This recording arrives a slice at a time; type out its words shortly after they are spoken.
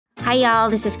Hi, y'all.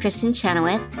 This is Kristen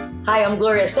Chenoweth. Hi, I'm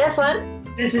Gloria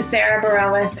Estefan. This is Sarah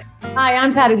Bareilles. Hi,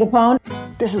 I'm Patti LuPone.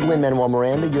 This is Lin-Manuel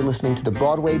Miranda. You're listening to the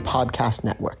Broadway Podcast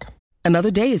Network.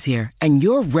 Another day is here, and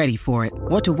you're ready for it.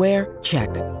 What to wear? Check.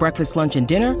 Breakfast, lunch, and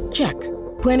dinner? Check.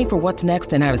 Planning for what's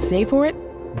next and how to save for it?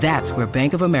 That's where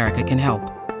Bank of America can help.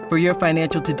 For your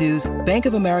financial to-dos, Bank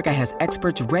of America has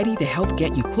experts ready to help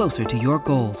get you closer to your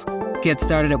goals. Get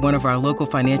started at one of our local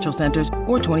financial centers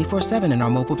or 24/7 in our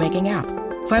mobile banking app.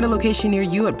 Find a location near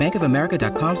you at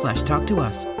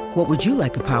bankofamerica.com/talktous. What would you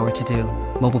like the power to do?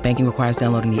 Mobile banking requires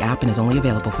downloading the app and is only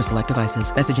available for select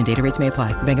devices. Message and data rates may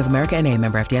apply. Bank of America N.A.,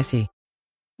 member FDIC.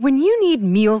 When you need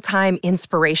mealtime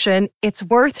inspiration, it's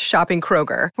worth shopping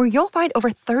Kroger, where you'll find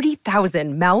over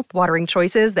 30,000 mouth-watering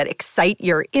choices that excite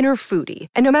your inner foodie.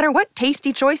 And no matter what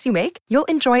tasty choice you make, you'll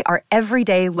enjoy our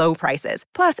everyday low prices,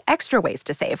 plus extra ways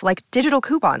to save, like digital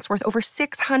coupons worth over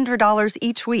 $600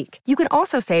 each week. You can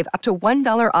also save up to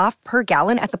 $1 off per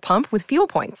gallon at the pump with fuel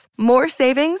points. More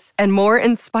savings and more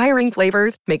inspiring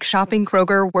flavors make shopping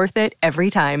Kroger worth it every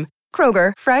time.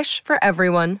 Kroger, fresh for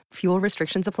everyone. Fuel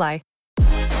restrictions apply.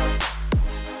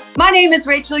 My name is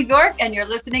Rachel York, and you're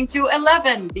listening to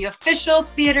 11, the official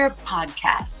theater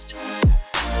podcast.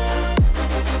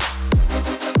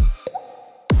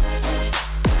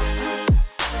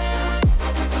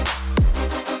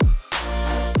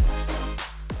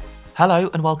 Hello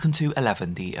and welcome to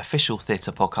 11, the official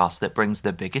theatre podcast that brings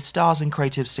the biggest stars and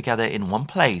creatives together in one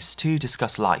place to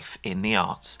discuss life in the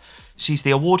arts. She's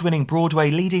the award-winning Broadway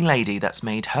leading lady that's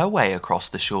made her way across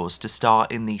the shores to star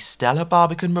in the Stella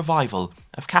Barbican revival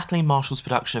of Kathleen Marshall's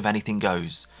production of Anything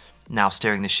Goes. Now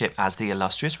steering the ship as the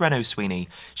illustrious Renault Sweeney,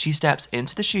 she steps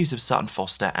into the shoes of Sutton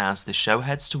Foster as the show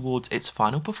heads towards its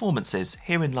final performances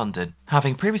here in London,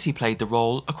 having previously played the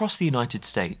role across the United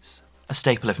States. A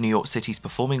staple of New York City's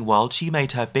performing world, she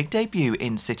made her big debut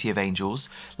in City of Angels,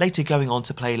 later going on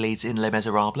to play leads in Les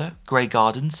Miserables, Grey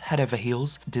Gardens, Head Over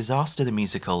Heels, Disaster the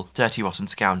Musical, Dirty Rotten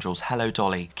Scoundrels, Hello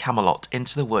Dolly, Camelot,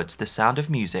 Into the Woods, The Sound of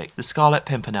Music, The Scarlet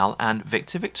Pimpernel and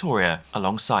Victor Victoria,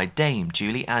 alongside Dame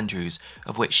Julie Andrews,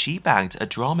 of which she bagged a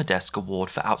Drama Desk Award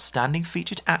for Outstanding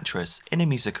Featured Actress in a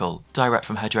Musical. Direct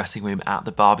from her dressing room at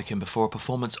the Barbican before a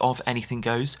performance of Anything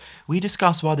Goes, we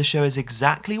discuss why the show is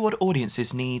exactly what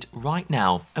audiences need right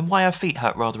now, and why her feet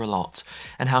hurt rather a lot,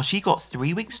 and how she got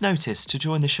 3 weeks' notice to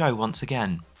join the show once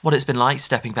again. What it's been like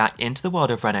stepping back into the world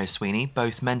of Renault Sweeney,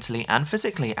 both mentally and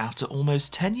physically, after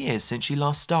almost 10 years since she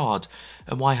last starred,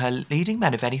 and why her leading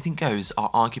men of Anything Goes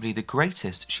are arguably the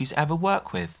greatest she's ever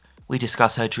worked with. We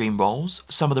discuss her dream roles,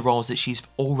 some of the roles that she's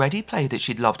already played that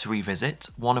she'd love to revisit,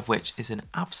 one of which is an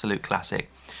absolute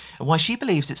classic, and why she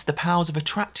believes it's the powers of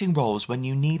attracting roles when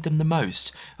you need them the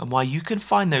most, and why you can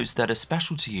find those that are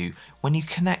special to you when you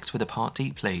connect with a part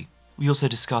deeply. We also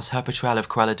discuss her portrayal of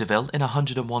Cruella de Vil in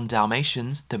 101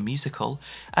 Dalmatians, the musical,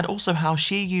 and also how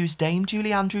she used Dame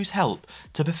Julie Andrews' help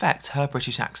to perfect her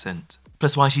British accent.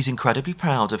 Plus why she's incredibly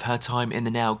proud of her time in the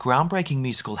now groundbreaking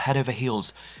musical Head Over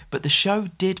Heels, but the show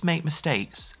did make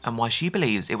mistakes, and why she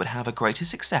believes it would have a greater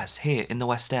success here in the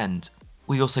West End.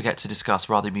 We also get to discuss,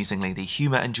 rather amusingly, the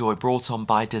humour and joy brought on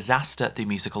by Disaster the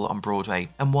Musical on Broadway,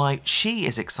 and why she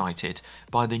is excited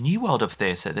by the new world of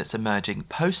theatre that's emerging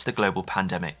post the global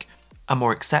pandemic, a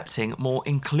more accepting, more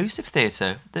inclusive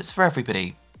theatre that's for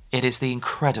everybody. It is the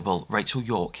incredible Rachel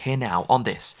York here now on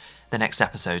this, the next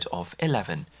episode of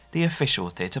 11, the official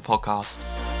theatre podcast.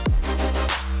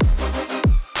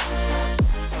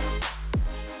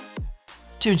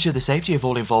 To ensure the safety of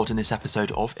all involved in this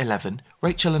episode of 11,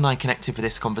 Rachel and I connected for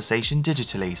this conversation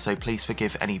digitally, so please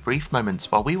forgive any brief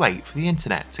moments while we wait for the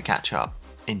internet to catch up.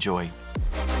 Enjoy.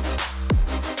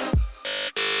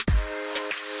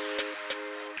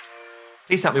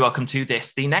 Please help me welcome to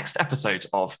this, the next episode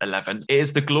of 11. It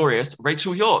is the glorious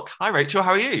Rachel York. Hi Rachel,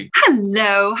 how are you?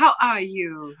 Hello, how are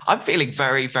you? I'm feeling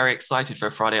very, very excited for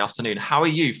a Friday afternoon. How are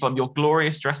you from your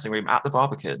glorious dressing room at the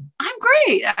Barbican? I'm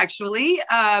great, actually.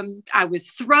 I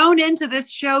was thrown into this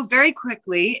show very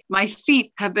quickly. My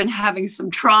feet have been having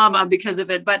some trauma because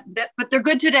of it, but they're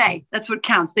good today. That's what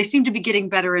counts. They seem to be getting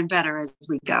better and better as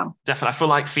we go. Definitely. I feel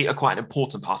like feet are quite an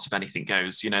important part of Anything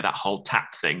Goes, you know, that whole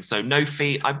tap thing. So no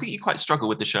feet, I think you quite struggle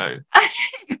with the show.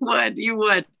 You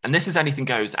would. And this is Anything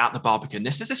Goes at the Barbican.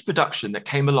 This is this production that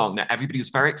came along that everybody was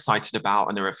very excited about,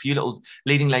 and there were a few little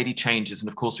leading lady changes, and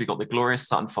of course we got the glorious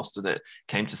Sutton Foster that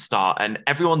came to star, and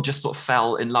everyone just sort of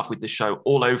fell in love with the show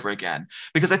all over again,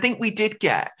 because I think we did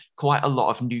get quite a lot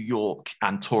of New York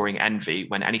and touring envy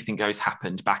when Anything Goes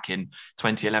happened back in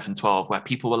 2011-12, where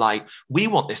people were like, we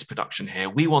want this production here,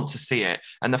 we want to see it.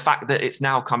 And the fact that it's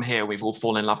now come here, we've all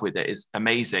fallen in love with it, is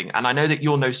amazing. And I know that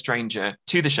you're no stranger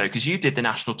to the show because you did the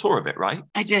national tour of it, right?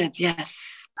 I did,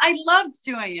 yes. I loved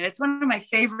doing it. It's one of my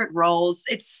favorite roles.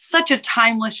 It's such a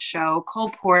timeless show. Cole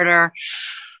Porter.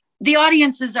 The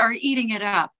audiences are eating it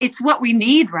up. It's what we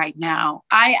need right now.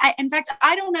 In fact,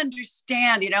 I don't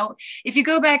understand, if you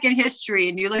go back in history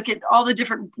and you look at all the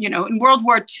different, in World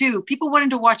War II, people wanted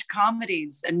to watch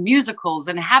comedies and musicals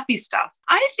and happy stuff.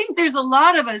 I think there's a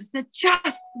lot of us that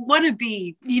just want to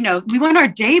be, we want our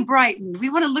day brightened. We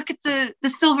want to look at the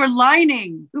silver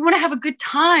lining. We want to have a good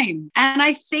time. And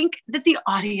I think that the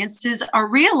audiences are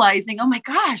realizing, oh my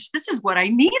gosh, this is what I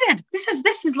needed.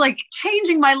 This is like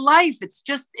changing my life. It's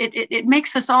just, it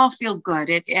makes us all feel good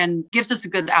and gives us a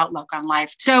good outlook on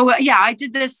life. So I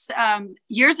did this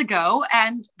years ago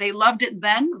and they loved it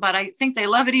then, but I think they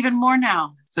love it even more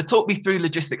now. So talk me through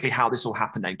logistically how this all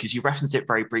happened then, because you referenced it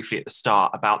very briefly at the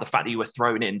start about the fact that you were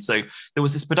thrown in. So there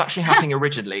was this production happening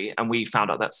originally, and we found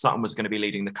out that Sutton was going to be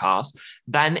leading the cast.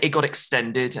 Then it got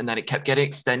extended, and then it kept getting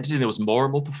extended, and there was more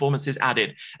and more performances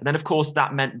added. And then, of course,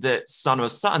 that meant that Son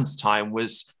of Sutton's time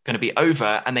was going to be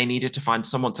over, and they needed to find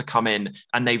someone to come in.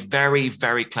 And they very,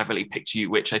 very cleverly picked you,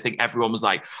 which I think everyone was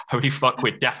like, holy fuck,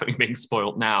 we're definitely being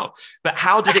spoiled now. But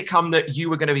how did it come that you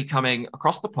were going to be coming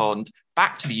across the pond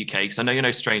back to the UK, because I know you're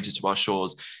no stranger to our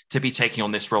shores, to be taking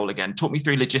on this role again? Talk me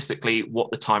through logistically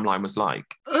what the timeline was like.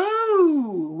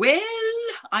 Oh, well,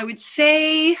 I would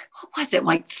say, what was it,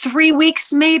 like 3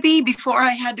 weeks maybe before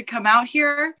I had to come out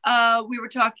here? We were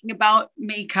talking about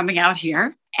me coming out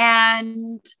here.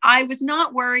 And I was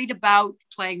not worried about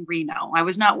playing Reno. I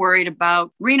was not worried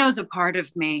about Reno's a part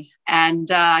of me.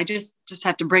 And I just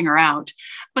had to bring her out.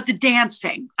 But the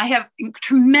dancing, I have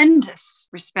tremendous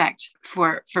respect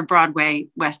for Broadway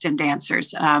West End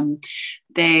dancers.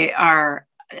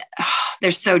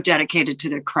 They're so dedicated to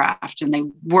their craft and they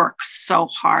work so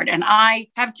hard. And I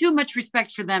have too much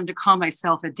respect for them to call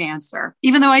myself a dancer,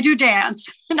 even though I do dance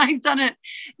and I've done it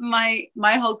my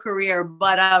whole career.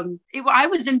 But I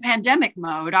was in pandemic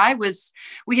mode.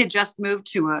 We had just moved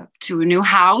to a new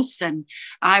house and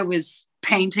I was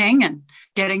painting and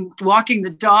walking the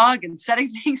dog and setting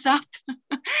things up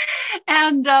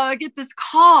and I get this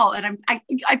call and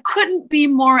I couldn't be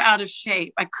more out of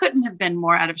shape. I couldn't have been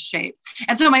more out of shape.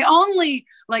 And so my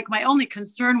only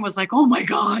concern was like, oh my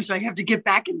gosh, I have to get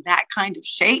back in that kind of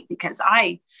shape because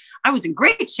I was in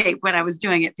great shape when I was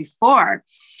doing it before.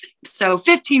 So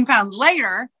 15 pounds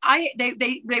later,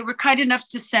 they were kind enough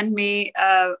to send me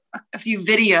a few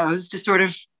videos to sort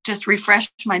of just refresh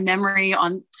my memory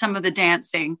on some of the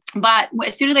dancing. But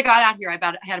as soon as I got out here,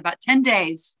 I had about 10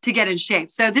 days to get in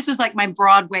shape. So this was like my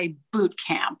Broadway boot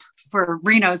camp for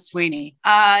Reno Sweeney.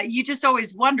 You just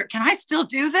always wonder, can I still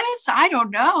do this? I don't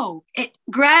know. It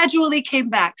gradually came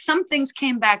back. Some things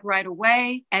came back right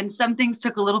away and some things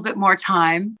took a little bit more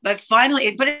time, but finally,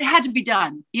 it had to be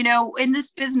done. In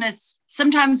this business,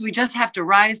 sometimes we just have to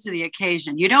rise to the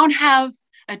occasion. You don't have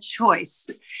a choice.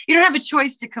 You don't have a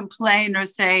choice to complain or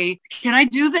say, can I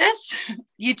do this?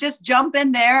 You just jump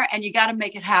in there and you got to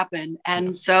make it happen.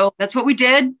 And so that's what we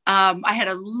did. I had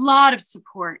a lot of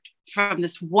support from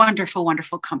this wonderful,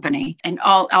 wonderful company and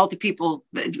all the people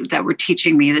that were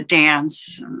teaching me the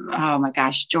dance. Oh my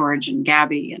gosh, George and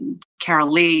Gabby and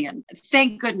Carol Lee. And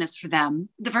thank goodness for them.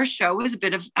 The first show was a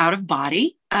bit of out of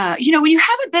body. When you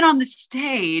haven't been on the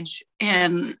stage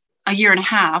in a year and a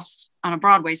half, on a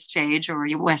Broadway stage or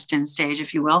a West End stage,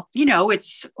 if you will,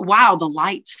 it's wow, the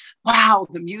lights, wow,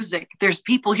 the music. There's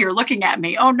people here looking at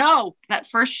me. Oh no, that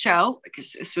first show,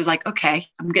 because it was like, okay,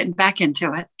 I'm getting back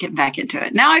into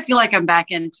it. Now I feel like I'm back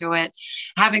into it,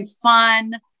 having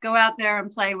fun, go out there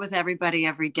and play with everybody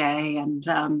every day. And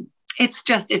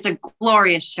it's a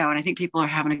glorious show. And I think people are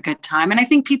having a good time. And I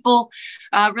think people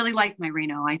really like my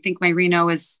Reno. I think my Reno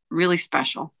is really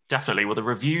special. Definitely. Well, the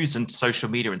reviews and social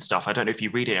media and stuff, I don't know if you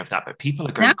read any of that, but people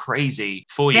are going crazy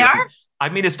for you. They are? I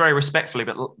mean this very respectfully,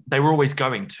 but they were always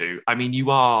going to. I mean,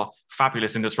 you are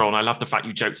fabulous in this role. And I love the fact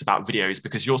you joked about videos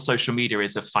because your social media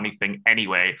is a funny thing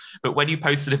anyway. But when you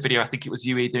posted a video, I think it was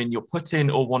you either in your put-in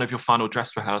or one of your final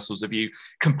dress rehearsals of you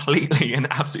completely and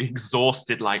absolutely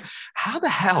exhausted. Like, how the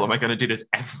hell am I going to do this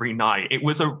every night? It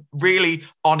was a really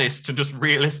honest and just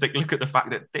realistic look at the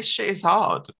fact that this shit is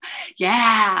hard.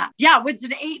 Yeah.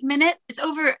 It's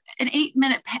over an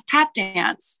 8-minute tap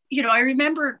dance. I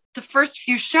remember the first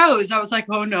few shows, I was like,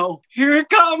 oh no, here it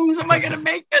comes. Am I going to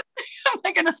make it? Am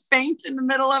I going to faint in the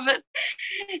middle of it?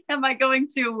 Am I going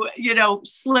to,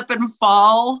 slip and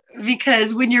fall?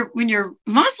 Because when your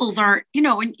muscles aren't,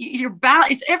 when your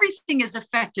balance, everything is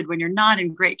affected when you're not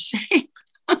in great shape.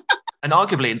 And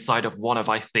arguably inside of one of,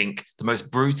 I think, the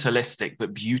most brutalistic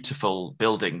but beautiful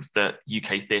buildings that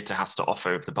UK theatre has to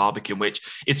offer, of the Barbican, which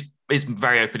is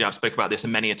very open. I've spoken about this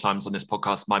many a times on this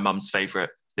podcast. My mum's favourite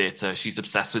theatre. She's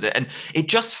obsessed with it. And it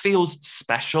just feels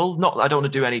special. I don't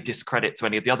want to do any discredit to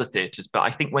any of the other theatres, but I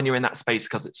think when you're in that space,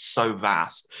 because it's so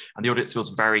vast and the audience feels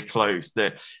very close,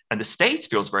 and the stage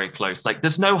feels very close, like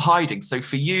there's no hiding. So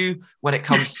for you, when it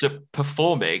comes to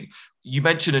performing, you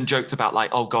mentioned and joked about like,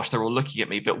 oh gosh, they're all looking at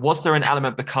me. But was there an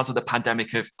element because of the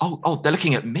pandemic of, oh, they're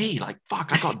looking at me, like,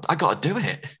 fuck, I got to do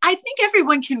it? I think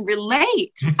everyone can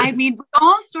relate. I mean,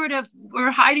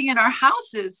 we're hiding in our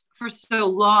houses for so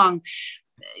long.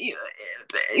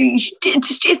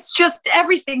 It's just,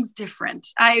 everything's different.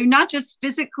 Not just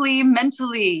physically,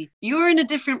 mentally. You're in a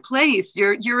different place.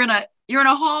 You're in a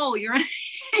hole. You're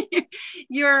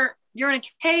in a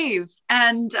cave,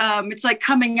 and it's like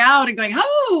coming out and going,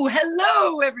 oh,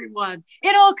 hello, everyone.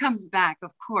 It all comes back,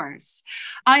 of course.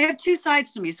 I have two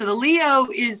sides to me. So the Leo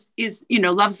is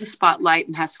loves the spotlight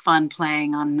and has fun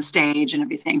playing on the stage and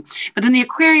everything. But then the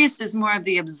Aquarius is more of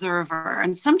the observer.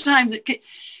 And sometimes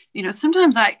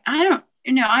sometimes I don't,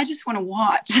 I just want to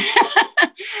watch.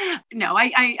 No,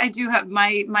 I do have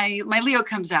my Leo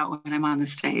comes out when I'm on the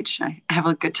stage. I have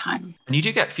a good time. And you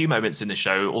do get a few moments in the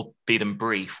show, or be them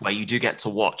brief, where you do get to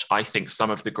watch, I think, some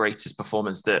of the greatest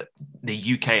performers that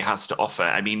the UK has to offer.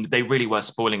 I mean, they really were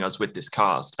spoiling us with this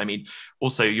cast. I mean,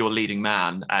 also your leading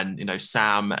man and,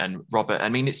 Sam and Robert. I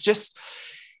mean, it's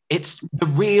the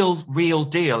real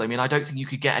deal. I mean, I don't think you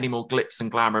could get any more glitz and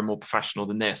glamour and more professional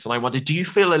than this. And I wonder, do you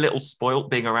feel a little spoilt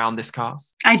being around this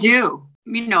cast? I do.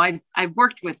 I've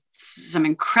worked with some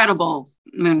incredible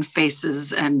moon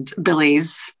faces and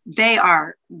Billies. They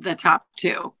are the top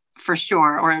two for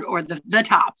sure, or the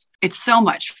top. It's so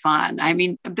much fun. I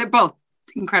mean, they're both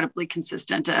incredibly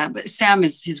consistent. But Sam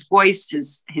is his voice,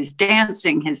 his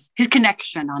dancing, his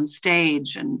connection on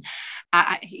stage, and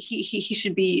he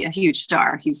should be a huge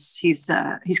star.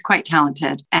 He's quite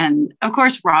talented, and of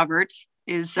course Robert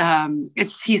is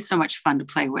he's so much fun to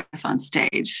play with on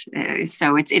stage.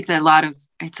 So it's a lot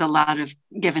of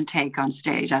give and take on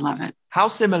stage. I love it. How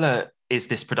similar is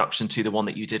this production to the one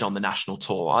that you did on the national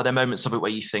tour? Are there moments of it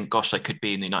where you think, gosh, I could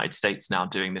be in the United States now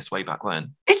doing this way back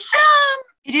when?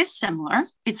 It is similar.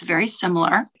 It's very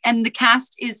similar. And the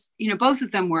cast is, both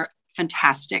of them were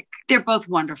fantastic. They're both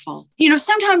wonderful.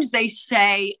 Sometimes they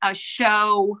say a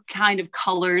show kind of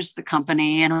colors the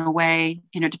company in a way,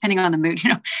 depending on the mood.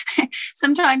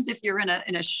 Sometimes if you're in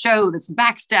a show that's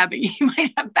backstabbing, you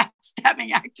might have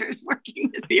backstabbing actors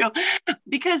working with you,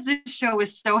 because this show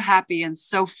is so happy and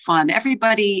so fun.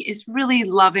 Everybody is really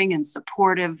loving and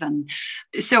supportive. And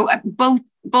so both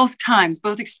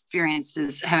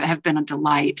experiences have been a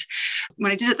delight.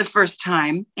 When I did it the first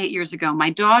time 8 years ago, my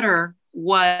daughter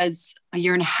was a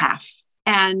year and a half.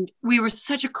 And we were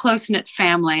such a close-knit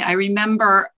family. I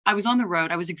remember I was on the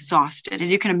road. I was exhausted.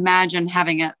 As you can imagine,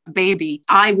 having a baby,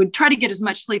 I would try to get as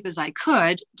much sleep as I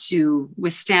could to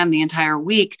withstand the entire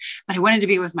week. But I wanted to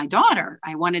be with my daughter.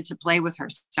 I wanted to play with her.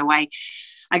 So I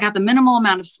got the minimal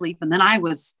amount of sleep, and then I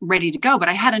was ready to go. But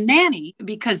I had a nanny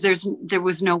because there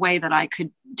was no way that I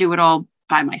could do it all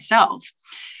by myself.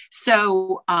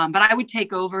 So, but I would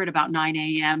take over at about 9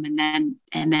 a.m.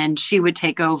 and then she would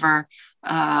take over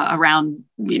around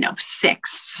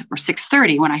 6 or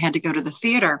 6:30 when I had to go to the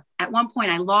theater. At one point,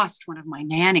 I lost one of my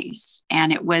nannies,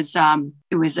 and it was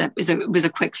a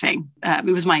quick thing.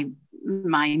 It was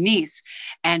my niece,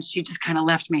 and she just kind of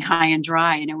left me high and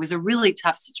dry, and it was a really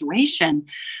tough situation.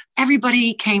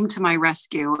 Everybody came to my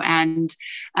rescue, and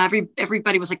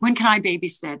everybody was like, when can I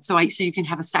babysit so you can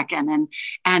have a second,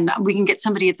 and we can get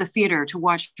somebody at the theater to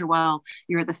watch her while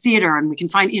you're at the theater, and we can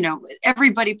find,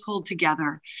 everybody pulled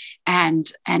together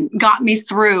and got me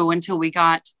through until we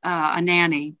got a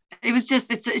nanny. It was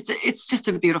just, it's just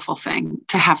a beautiful thing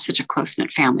to have such a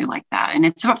close-knit family like that. And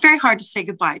it's very hard to say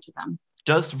goodbye to them.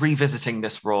 Does revisiting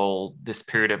this role, this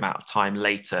period amount of time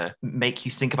later, make you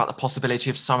think about the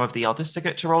possibility of some of the other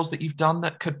signature roles that you've done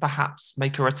that could perhaps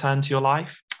make a return to your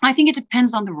life? I think it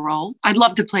depends on the role. I'd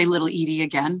love to play Little Edie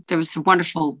again. There was a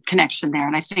wonderful connection there.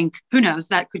 And I think, who knows,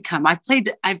 that could come. I've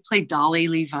played Dolly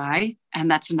Levi, and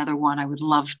that's another one I would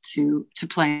love to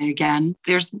play again.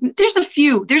 There's a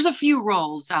few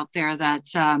roles out there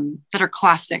that are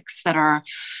classics, that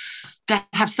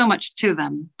have so much to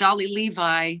them. Dolly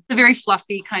Levi, the very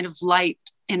fluffy, kind of light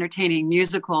entertaining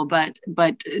musical, but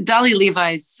Dolly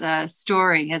Levi's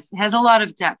story has a lot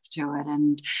of depth to it,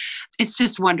 and it's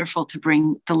just wonderful to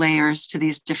bring the layers to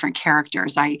these different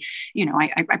characters. I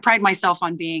pride myself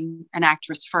on being an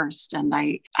actress first, and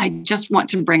I just want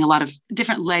to bring a lot of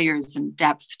different layers and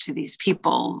depth to these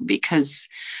people, because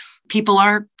people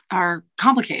are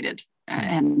complicated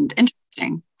and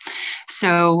interesting.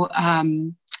 So,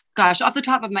 gosh, off the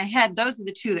top of my head, those are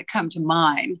the two that come to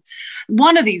mind.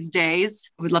 One of these days,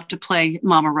 I would love to play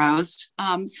Mama Rose.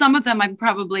 Some of them I'm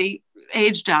probably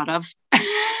aged out of,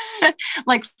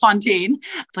 like Fantine.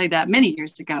 I played that many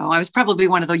years ago. I was probably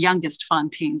one of the youngest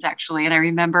Fantines, actually. And I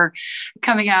remember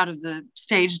coming out of the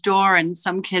stage door and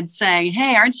some kids saying,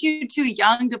 "Hey, aren't you too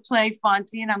young to play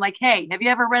Fantine?" I'm like, "Hey, have you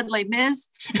ever read Les Mis?"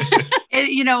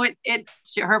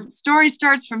 Her story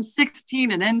starts from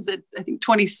 16 and ends at, I think,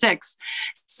 26.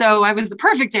 So I was the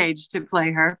perfect age to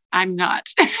play her. I'm not.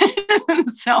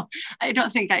 So I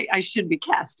don't think I should be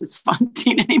cast as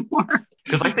Fantine anymore.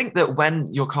 Because I think that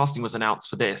when your casting was announced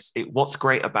for this, what's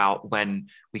great about when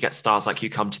we get stars like you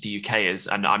come to the UK is,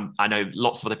 and I know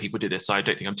lots of other people do this, so I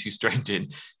don't think I'm too strange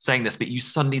in saying this, but you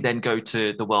suddenly then go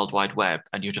to the World Wide Web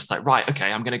and you're just like, right,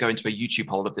 okay, I'm going to go into a YouTube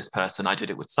hole of this person. I did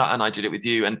it with Sutton, I did it with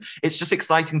you. And it's just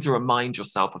exciting to remind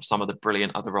yourself of some of the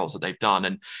brilliant other roles that they've done.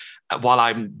 And while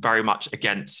I'm very much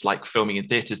against like filming in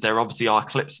theatres, there obviously are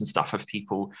clips and stuff of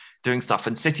people doing stuff.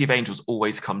 And City of Angels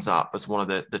always comes up as one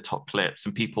of the top clips,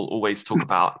 and people always talk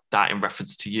about that in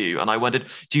reference to you. And I wondered,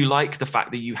 do you like the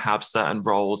fact that you have certain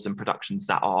roles and productions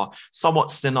that are somewhat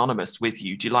synonymous with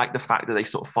you? Do you like the fact that they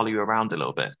sort of follow you around a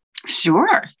little bit?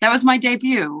 Sure. That was my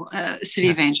debut. City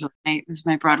of Angels. It was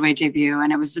my Broadway debut,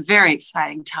 and it was a very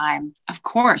exciting time. Of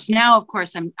course. Now, of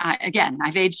course,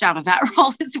 I've aged out of that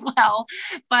role as well.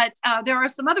 But there are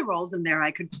some other roles in there I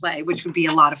could play, which would be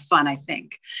a lot of fun, I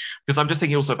think. Because I'm just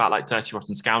thinking also about like Dirty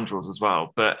Rotten Scoundrels as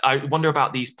well. But I wonder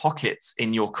about these pockets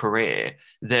in your career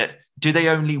that do they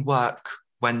only work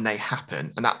when they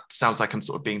happen? And that sounds like I'm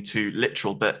sort of being too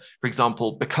literal, but for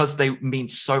example, because they mean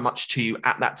so much to you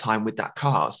at that time with that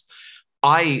cast,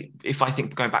 if I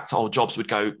think going back to old jobs would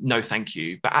go, no, thank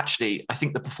you. But actually, I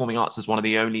think the performing arts is one of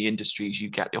the only industries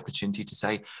you get the opportunity to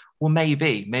say, well,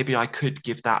 maybe I could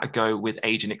give that a go with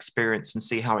age and experience and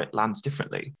see how it lands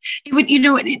differently.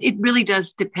 It really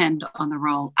does depend on the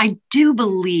role. I do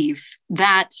believe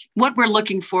that what we're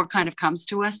looking for kind of comes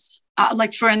to us.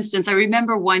 Like, for instance, I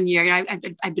remember one year,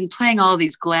 I've been playing all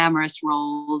these glamorous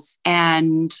roles,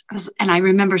 and I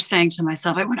remember saying to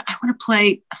myself, I want to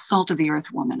play a salt of the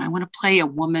earth woman. I want to play a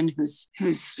woman who's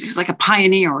like a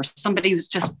pioneer, or somebody who's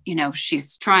just,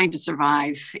 she's trying to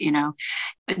survive,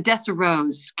 Dessa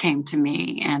Rose came to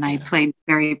me, and I played a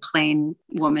very plain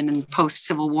woman in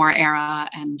post-Civil War era,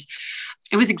 and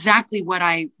it was exactly what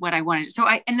I wanted. So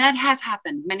and that has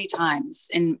happened many times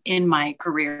in my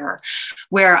career,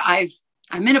 where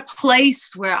I'm in a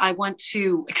place where I want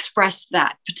to express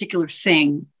that particular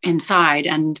thing inside,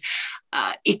 and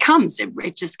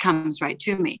it just comes right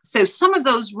to me. So some of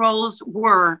those roles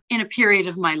were in a period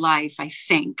of my life, I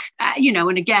think,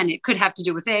 and again, it could have to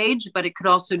do with age, but it could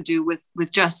also do with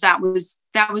just that was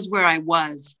where I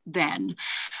was then.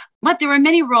 But there are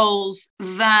many roles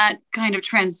that kind of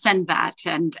transcend that,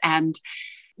 and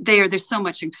there's so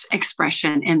much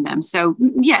expression in them. So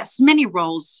yes, many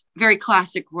roles, very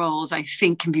classic roles, I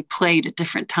think can be played at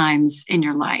different times in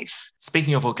your life.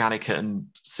 Speaking of Organic and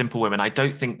Simple Women, I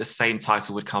don't think the same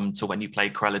title would come to when you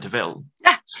played Cruella de Vil.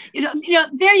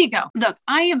 There you go. Look,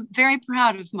 I am very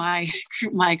proud of my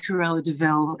Cruella de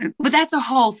Vil, but that's a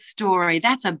whole story.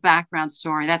 That's a background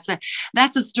story. That's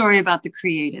a story about the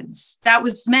creatives. That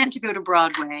was meant to go to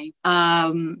Broadway.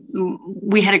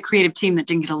 We had a creative team that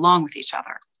didn't get along with each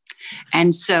other.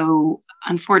 And so,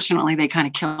 unfortunately, they kind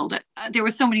of killed it. There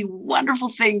were so many wonderful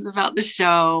things about the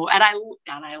show, and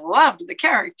I loved the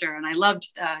character, and I loved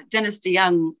Dennis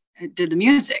DeYoung did the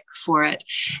music for it,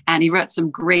 and he wrote some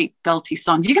great belty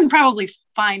songs. You can probably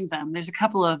find them. There's a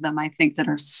couple of them, I think, that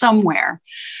are somewhere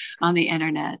on the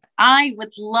internet. I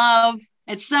would love,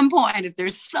 at some point, if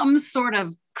there's some sort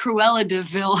of Cruella de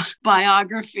Vil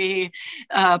biography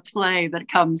play that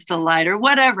comes to light, or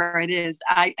whatever it is,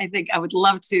 I think I would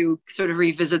love to sort of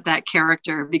revisit that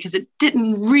character, because it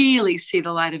didn't really see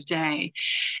the light of day.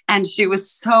 And she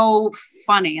was so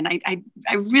funny. And I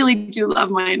really do love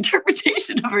my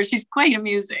interpretation of her. She's quite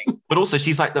amusing. But also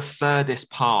she's like the furthest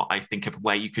part, I think, of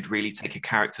where you could really take a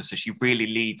character. So she really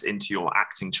leads into your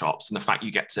acting chops, and the fact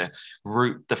you get to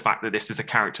root the fact that this is a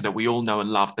character that we all know and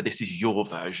love, but this is your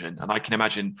version. And I can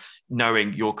imagine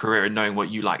knowing your career and knowing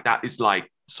what you like, that is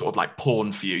like sort of like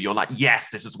porn for you. You're like, yes,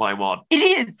 this is what I want. It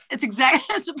is.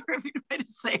 That's a perfect way to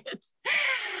say it.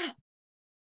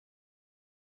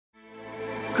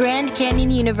 Grand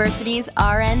Canyon University's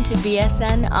RN to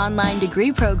BSN online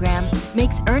degree program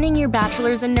makes earning your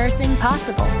bachelor's in nursing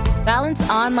possible. Balance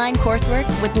online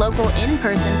coursework with local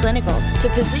in-person clinicals to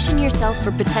position yourself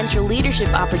for potential leadership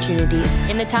opportunities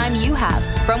in the time you have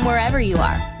from wherever you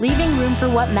are, leaving room for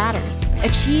what matters.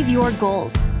 Achieve your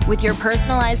goals with your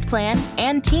personalized plan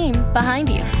and team behind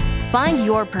you. Find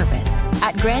your purpose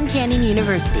at Grand Canyon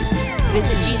University.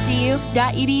 Visit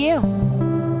gcu.edu.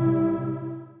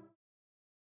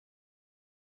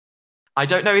 I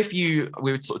don't know if we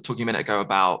were sort of talking a minute ago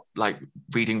about like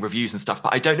reading reviews and stuff,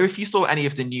 but I don't know if you saw any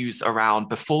of the news around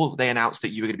before they announced that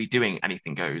you were going to be doing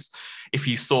Anything Goes, if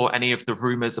you saw any of the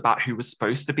rumors about who was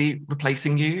supposed to be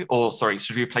replacing you, or sorry,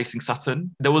 should be replacing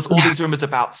Sutton. There was all these rumors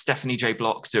about Stephanie J.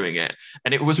 Block doing it.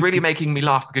 And it was really making me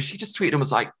laugh because she just tweeted and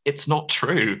was like, it's not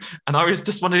true. And I was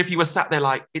just wondering if you were sat there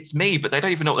like, it's me, but they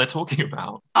don't even know what they're talking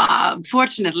about.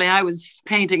 Fortunately, I was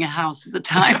painting a house at the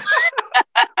time.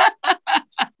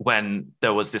 When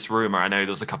there was this rumor, I know there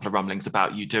was a couple of rumblings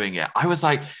about you doing it. I was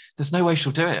like, there's no way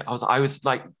she'll do it. I was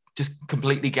like, just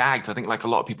completely gagged. I think like a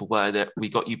lot of people were, that we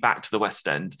got you back to the West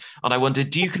End. And I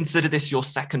wondered, do you consider this your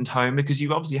second home? Because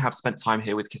you obviously have spent time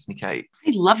here with Kiss Me Kate.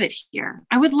 I love it here.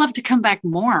 I would love to come back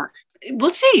more. We'll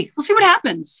see. We'll see what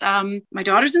happens. My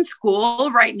daughter's in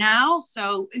school right now.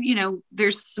 So,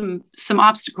 there's some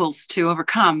obstacles to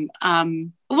overcome.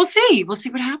 We'll see. We'll see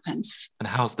what happens. And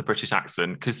how's the British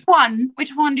accent? Because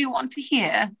which one do you want to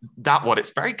hear? That one,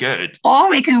 it's very good. Or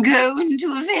we can go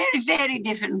into a very, very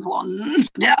different one,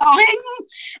 darling.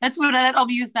 That's what I'll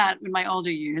use that in my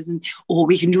older years. Or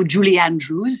we can do Julie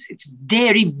Andrews. It's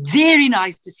very, very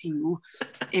nice to see you,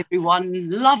 everyone.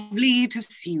 Lovely to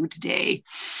see you today.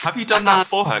 Have you done that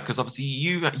for her? Because obviously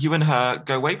you and her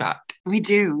go way back. We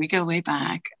do. We go way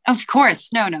back. Of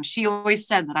course. No. She always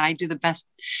said that I do the best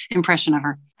impression of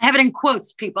her. I have it in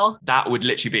quotes, people. That would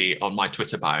literally be on my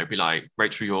Twitter bio. It'd be like,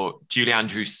 Rachel, your Julie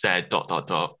Andrews said ...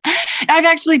 I've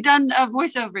actually done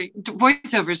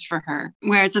voiceovers for her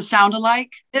where it's a sound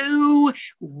alike. Oh,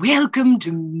 welcome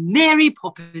to Mary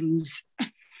Poppins.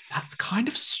 That's kind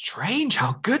of strange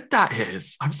how good that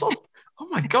is. I'm sort of, oh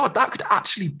my God, that could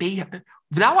actually be...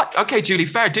 Now, okay, Julie,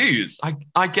 fair dues.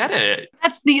 I get it.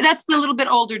 That's the little bit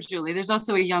older Julie. There's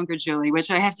also a younger Julie,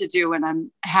 which I have to do when I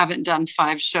haven't done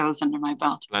 5 shows under my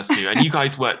belt. Bless you. And you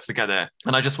guys work together.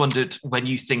 And I just wondered, when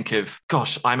you think of,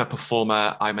 gosh, I'm a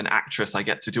performer, I'm an actress, I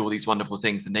get to do all these wonderful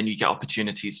things, and then you get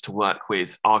opportunities to work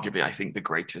with arguably, I think, the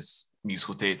greatest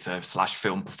musical theatre /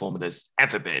 film performer there's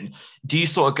ever been. Do you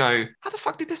sort of go, how the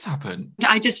fuck did this happen?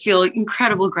 I just feel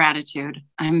incredible gratitude.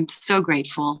 I'm so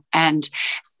grateful. And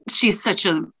she's such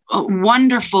a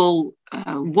wonderful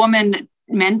woman,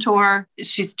 mentor.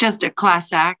 She's just a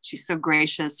class act. She's so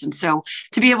gracious. And so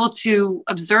to be able to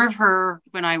observe her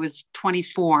when I was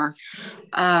 24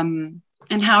 and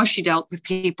how she dealt with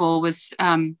people was...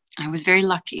 I was very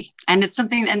lucky. And it's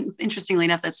something, and interestingly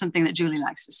enough, that's something that Julie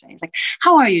likes to say. It's like,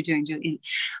 how are you doing, Julie?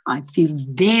 I feel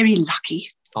very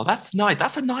lucky. Oh, that's nice.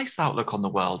 That's a nice outlook on the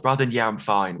world rather than, yeah, I'm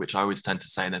fine, which I always tend to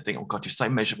say and then think, oh God, you're so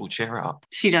miserable, cheer up.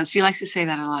 She does. She likes to say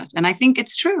that a lot. And I think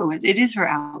it's true. It is her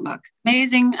outlook.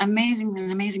 Amazing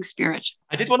spirit.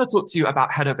 I did want to talk to you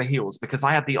about Head Over Heels because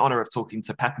I had the honor of talking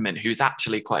to Peppermint, who's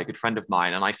actually quite a good friend of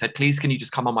mine. And I said, please, can you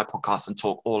just come on my podcast and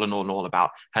talk all and all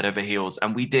about Head Over Heels?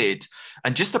 And we did.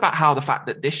 And just about how the fact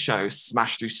that this show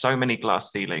smashed through so many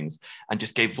glass ceilings and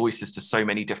just gave voices to so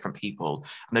many different people.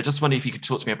 And I just wonder if you could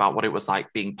talk to me about what it was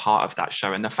like being part of that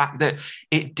show and the fact that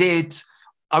it did.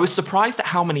 I was surprised at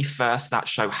how many firsts that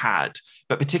show had,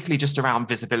 but particularly just around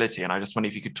visibility. And I just wonder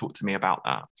if you could talk to me about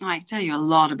that. I tell you a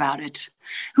lot about it.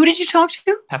 Who did you talk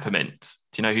to? Peppermint.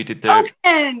 Do you know who did the...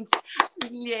 Peppermint!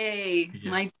 Yay.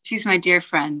 Yeah. She's my dear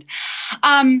friend.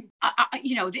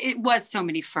 It was so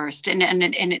many firsts and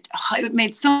it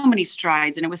made so many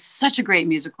strides and it was such a great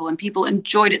musical and people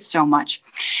enjoyed it so much.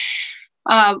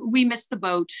 We missed the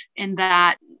boat in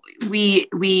that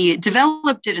we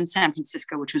developed it in San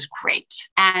Francisco, which was great.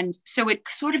 And so it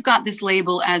sort of got this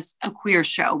label as a queer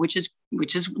show, which is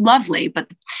lovely.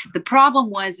 But the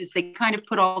problem is they kind of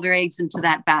put all their eggs into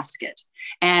that basket.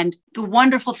 And the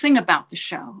wonderful thing about the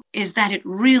show is that it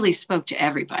really spoke to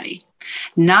everybody,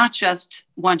 not just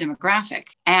one demographic.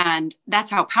 And that's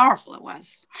how powerful it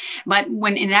was. But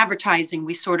when in advertising,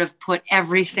 we sort of put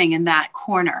everything in that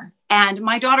corner. And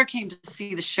my daughter came to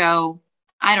see the show,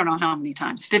 I don't know how many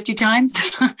times, 50 times.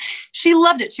 She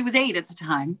loved it. She was 8 at the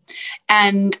time.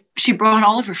 And she brought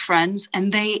all of her friends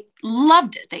and they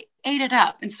loved it. ate it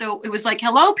up. And so it was like,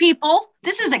 hello, people,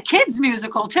 this is a kids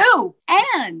musical too.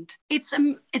 And it's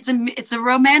a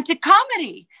romantic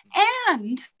comedy.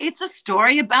 And it's a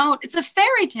story about, it's a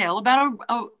fairy tale about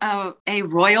a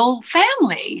royal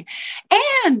family.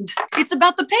 And it's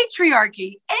about the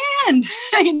patriarchy. And,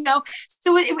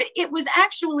 so it was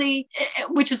actually,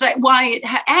 which is why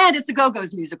it's a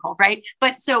Go-Go's musical, right?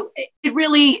 But so it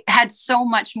really had so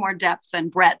much more depth and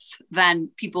breadth than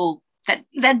people,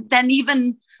 than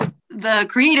even the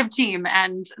creative team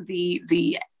and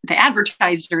the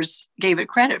advertisers gave it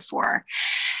credit for.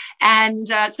 And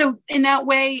so in that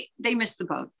way, they missed the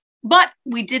boat. But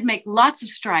we did make lots of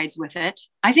strides with it.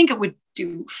 I think it would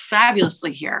do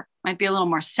fabulously here. Might be a little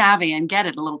more savvy and get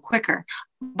it a little quicker.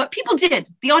 But people did.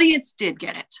 The audience did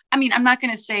get it. I mean, I'm not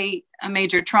going to say a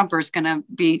major Trumper is going to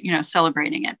be,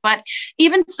 celebrating it. But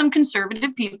even some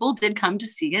conservative people did come to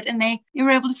see it. And they were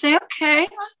able to say, okay,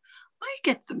 I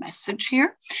get the message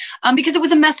here, because it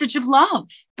was a message of love.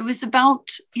 It was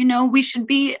about, we should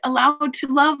be allowed to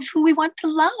love who we want to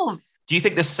love. Do you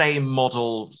think the same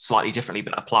model, slightly differently,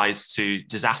 but applies to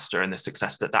Disaster and the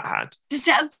success that had?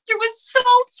 Disaster was so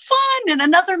fun. And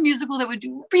another musical that would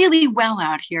do really well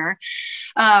out here.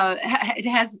 It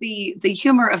has the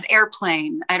humor of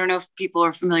Airplane. I don't know if people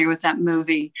are familiar with that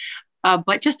movie,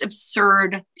 but just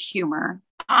absurd humor.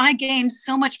 I gained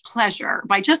so much pleasure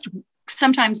by just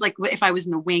sometimes, like if I was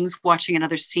in the wings watching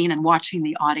another scene and watching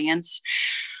the audience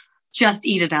just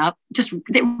eat it up,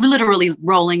 they were literally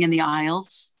rolling in the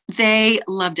aisles. They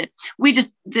loved it.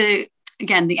 The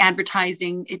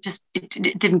advertising, it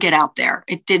didn't get out there.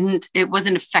 It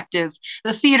wasn't effective.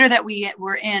 The theater that we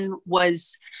were in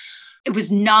was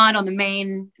not on the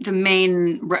main,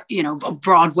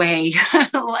 Broadway.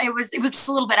 It was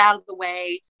a little bit out of the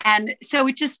way. And so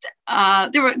it just,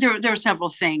 there were several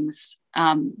things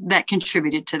that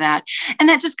contributed to that. And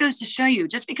that just goes to show you,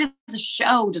 just because the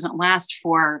show doesn't last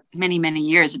for many, many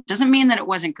years, it doesn't mean that it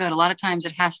wasn't good. A lot of times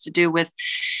it has to do with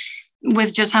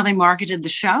just how they marketed the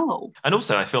show. And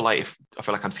also I feel like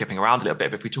I'm skipping around a little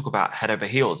bit, but if we talk about Head Over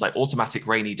Heels, like Automatic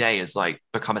Rainy Day has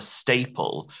become a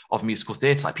staple of musical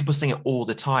theatre. Like people sing it all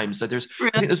the time. So I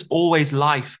think there's always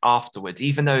life afterwards,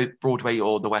 even though Broadway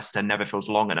or the West End never feels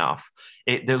long enough.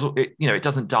 It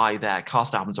doesn't die there.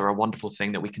 Cast albums are a wonderful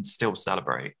thing that we can still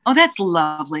celebrate. Oh, that's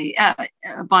lovely.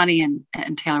 Bonnie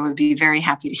and Taylor would be very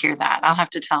happy to hear that. I'll have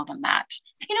to tell them that.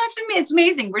 It's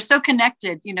amazing. We're so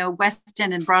connected, West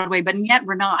End and Broadway, but yet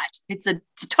we're not. It's a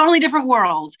totally different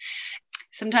world.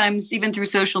 Sometimes even through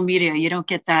social media, you don't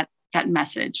get that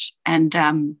message. And,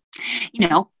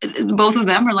 both of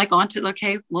them are like on to,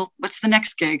 okay, well, what's the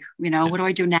next gig? What do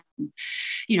I do now?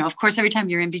 Of course, every time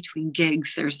you're in between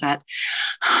gigs, there's that,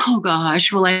 oh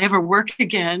gosh, will I ever work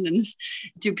again? And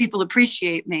do people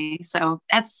appreciate me? So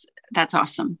that's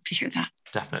awesome to hear that.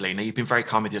 Definitely. Now, you've been very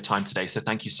kind with your time today, so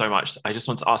thank you so much. I just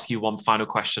want to ask you one final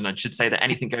question, and should say that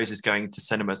Anything Goes is going to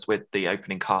cinemas with the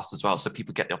opening cast as well, so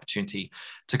people get the opportunity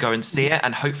to go and see it.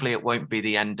 And hopefully it won't be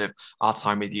the end of our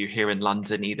time with you here in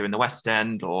London, either in the West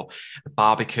End or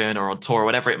Barbican or on tour or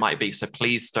whatever it might be. So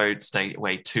please don't stay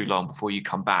away too long before you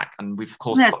come back. And we've, of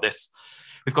course,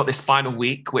 We've got this final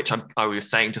week, which I was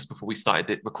saying just before we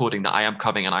started recording that I am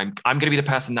coming, and I'm going to be the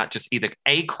person that just either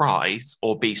A, cries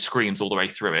or B, screams all the way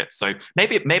through it. So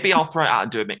maybe I'll throw it out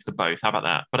and do a mix of both. How about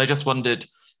that? But I just wondered,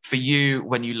 for you,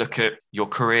 when you look at your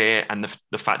career and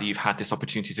the fact that you've had this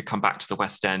opportunity to come back to the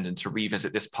West End and to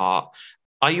revisit this part,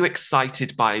 are you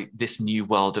excited by this new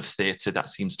world of theatre that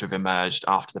seems to have emerged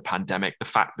after the pandemic? The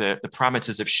fact that the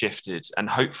parameters have shifted and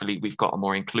hopefully we've got a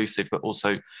more inclusive but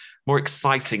also more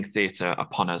exciting theatre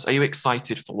upon us. Are you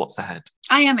excited for what's ahead?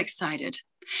 I am excited.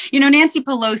 Nancy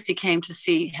Pelosi came to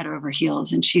see Head Over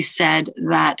Heels, and she said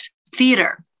that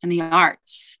theatre and the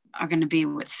arts are going to be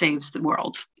what saves the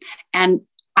world. And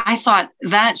I thought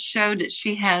that showed that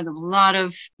she had a lot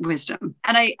of wisdom.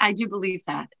 And I do believe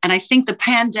that. And I think the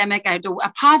pandemic, a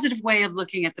positive way of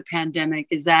looking at the pandemic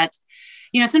is that,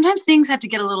 sometimes things have to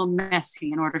get a little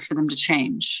messy in order for them to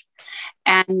change.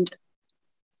 And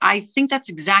I think that's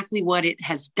exactly what it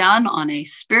has done on a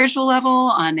spiritual level,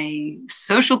 on a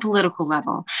social, political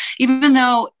level. Even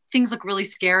though things look really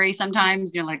scary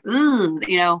sometimes, you're like, ooh,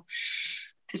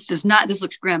 this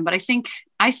looks grim. But I think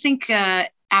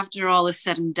after all is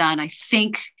said and done, I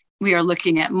think we are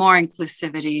looking at more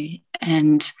inclusivity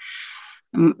and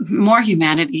more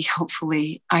humanity,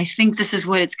 hopefully. I think this is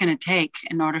what it's going to take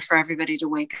in order for everybody to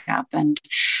wake up. And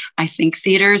I think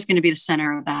theater is going to be the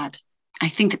center of that. I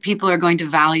think that people are going to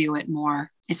value it more.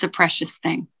 It's a precious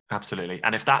thing. Absolutely.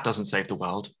 And if that doesn't save the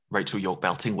world, Rachel York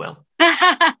Belting will.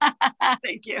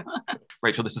 Thank you.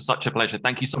 Rachel, this is such a pleasure.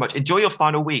 Thank you so much. Enjoy your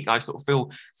final week. I sort of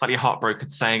feel slightly heartbroken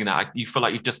saying that. You feel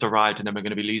like you've just arrived and then we're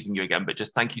going to be losing you again. But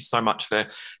just thank you so much for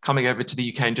coming over to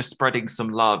the UK and just spreading some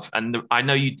love. And I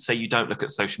know you'd say you don't look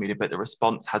at social media, but the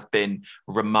response has been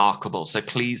remarkable. So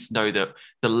please know that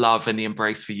the love and the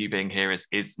embrace for you being here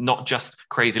is not just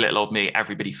crazy little old me.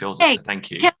 Everybody feels it. So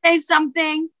thank you. Can I say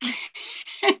something?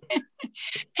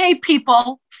 Hey,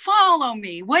 people, follow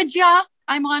me, would ya?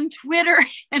 I'm on Twitter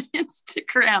and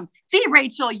Instagram. See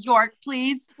Rachel York,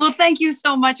 please. Well, thank you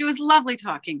so much. It was lovely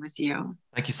talking with you.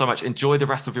 Thank you so much. Enjoy the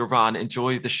rest of your run.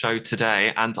 Enjoy the show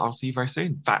today. And I'll see you very soon.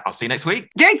 In fact, I'll see you next week.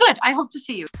 Very good. I hope to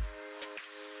see you.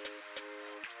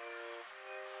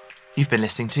 You've been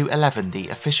listening to 11, the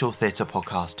official theatre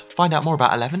podcast. Find out more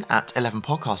about 11 at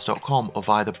 11podcast.com or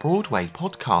via the Broadway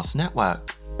Podcast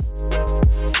Network.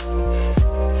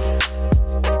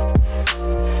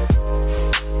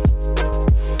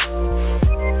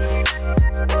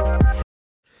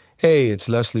 Hey, it's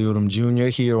Leslie Odom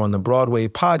Jr. here on the Broadway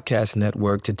Podcast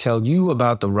Network to tell you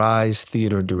about the Rise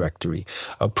Theater Directory,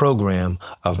 a program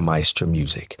of Maestra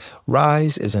Music.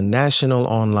 Rise is a national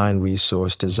online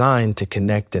resource designed to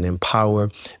connect and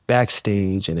empower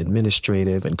backstage and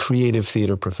administrative and creative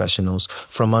theater professionals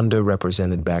from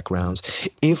underrepresented backgrounds.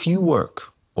 If you work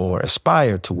or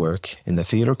aspire to work in the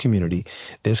theater community,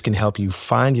 this can help you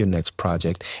find your next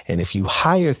project. And if you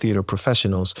hire theater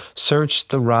professionals, search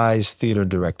the Rise Theater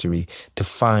Directory to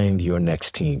find your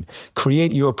next team.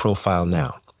 Create your profile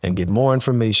now and get more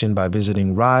information by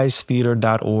visiting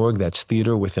risetheater.org. That's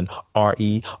theater with an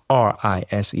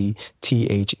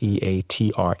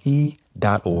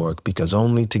RERISETHEATRE.org, because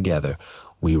only together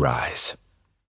we rise.